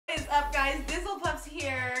up, guys? Dizzle Puffs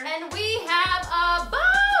here. And we have a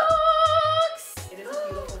box! It is a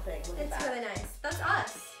beautiful thing. Look at that. It's really nice. That's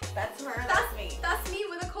us. That's her, that's me. That's me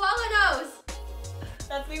with a koala nose.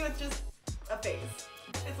 That's me with just a face.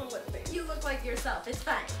 It's a lip face. You look like yourself. It's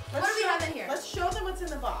fine. What do we have in here? Let's show them what's in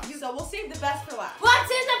the box. So we'll save the best for last.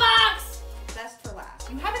 What's in the box? Best for last.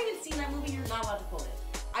 You haven't even seen that movie. You're not allowed to pull it.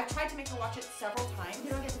 I've tried to make her watch it several times. You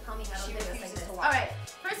don't get to tell me how to She do this like refuses this. to watch Alright,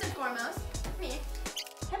 first and foremost, me.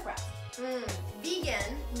 Hemp wrap.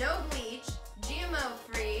 Vegan, no bleach,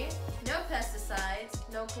 GMO-free, no pesticides,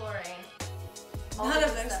 no chlorine. None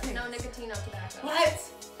of those things. No nicotine, no tobacco.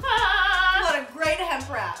 What? What a great hemp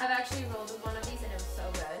wrap. I've actually rolled with one of these and it was so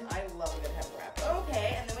good. I love a good hemp wrap.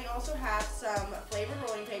 Okay, and then we also have some flavored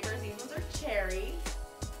rolling papers. These ones are cherry.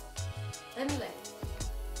 Let me lick.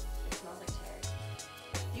 It smells like cherry.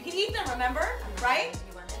 You can eat them, remember? Right?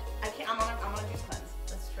 You want it? I can't. I'm on a juice cleanse.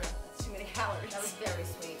 That's true. That's too many calories. That was very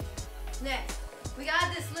sweet. Next, we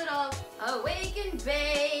got this little Awake and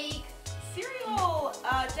Bake cereal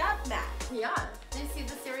dab mat. Yeah. Do you see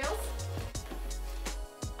the cereals?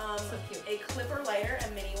 So cute. A clipper lighter, a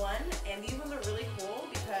mini one, and these ones are really cool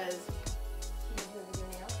because Can you do it with your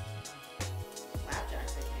nails?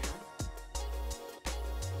 flapjacks they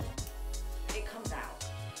can. It comes out.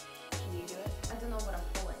 Can you do it? I don't know what I'm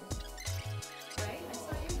pulling. Right? I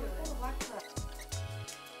saw you do Pull it. the black thread.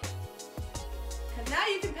 Cause now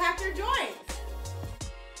you can pack your joints.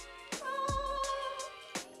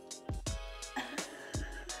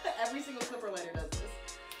 Every single clipper lighter does this.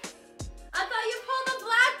 I thought you pulled the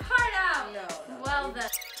black part out. No. Well then,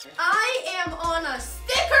 I am on a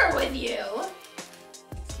sticker with you.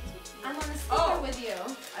 I'm on a sticker with you.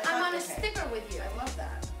 I'm on a sticker with you. I love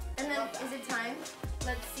that. And then, is it time?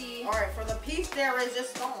 Let's see. All right, for the piece de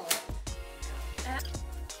resistance.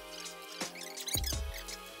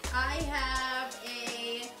 I have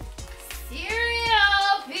a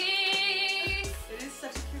cereal piece. It is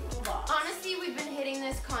such a cute little box. Honestly, we've been hitting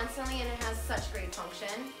this constantly and it has such great function.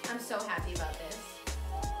 I'm so happy about this.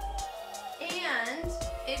 And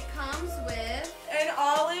it comes with An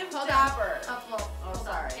olive dabber. hold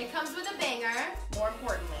sorry. on. It comes with a banger More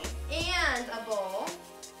importantly. and a bowl.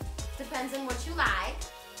 Depends on what you like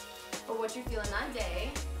or what you're feeling that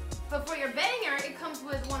day. But for your banger, it comes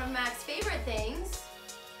with one of Mac's favorite things.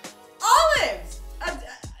 Olives!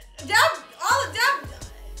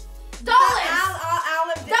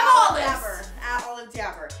 Olive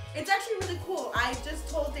dabber. It's actually really cool. I just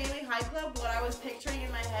told Daily High Club what I was picturing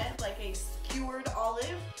in my head, like a skewered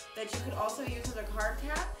olive that you could also use as a carb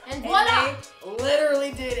cap. And voila! They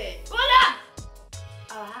literally did it. Voila!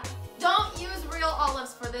 Don't use real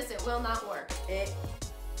olives for this. It will not work.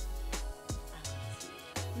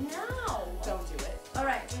 No. Don't do it. All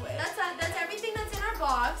right. Do it. That's everything that's in our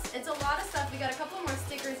box. It's a lot of stuff. We got a couple more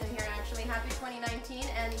stickers in here actually. Happy 2019,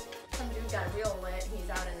 and some dude got real lit. He's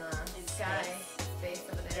out in the sky. Space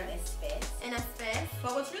over there. In a space. In a space.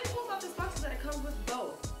 But what's really cool about this box is that it comes with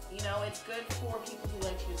both. You know, it's good for people who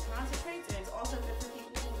like to use concentrates, and it's also good for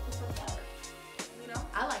people who prefer flour. You know?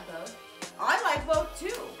 I like both. I like both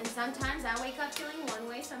too. And sometimes I wake up feeling one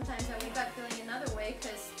way. Sometimes I wake up feeling another way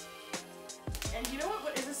because. And you know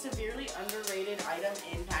what is a severely underrated item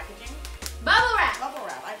in packaging? Bubble wrap. Bubble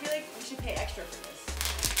wrap. I feel like we should pay extra for this.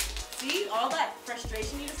 See? All that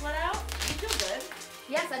frustration you just let out? You feel good.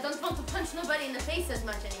 Yes, I don't want to punch nobody in the face as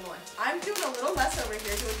much anymore. I'm doing a little less over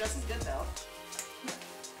here, doing just as good though.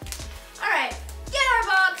 Alright, get our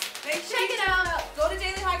box. Make sure Check you it out. Go to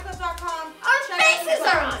dailyhighclub.com. Our faces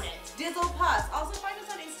are on it. Dizzle Puffs. Also find us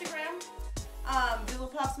on Instagram.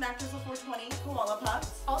 Dizzle Puffs, MacDizzle 420, Koala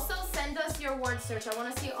Puffs. Also send us your word search. I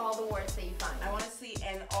want to see all the words that you find. I want to see,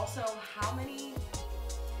 and also how many,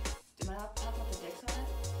 do I have to talk about the dicks on it?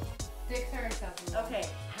 Dicks are acceptable. Okay,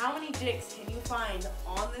 how many dicks can you find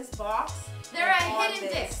on this box? There are hidden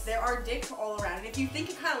dicks. There are dicks all around. And if you think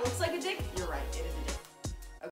it kind of looks like a dick, you're right, it is a dick.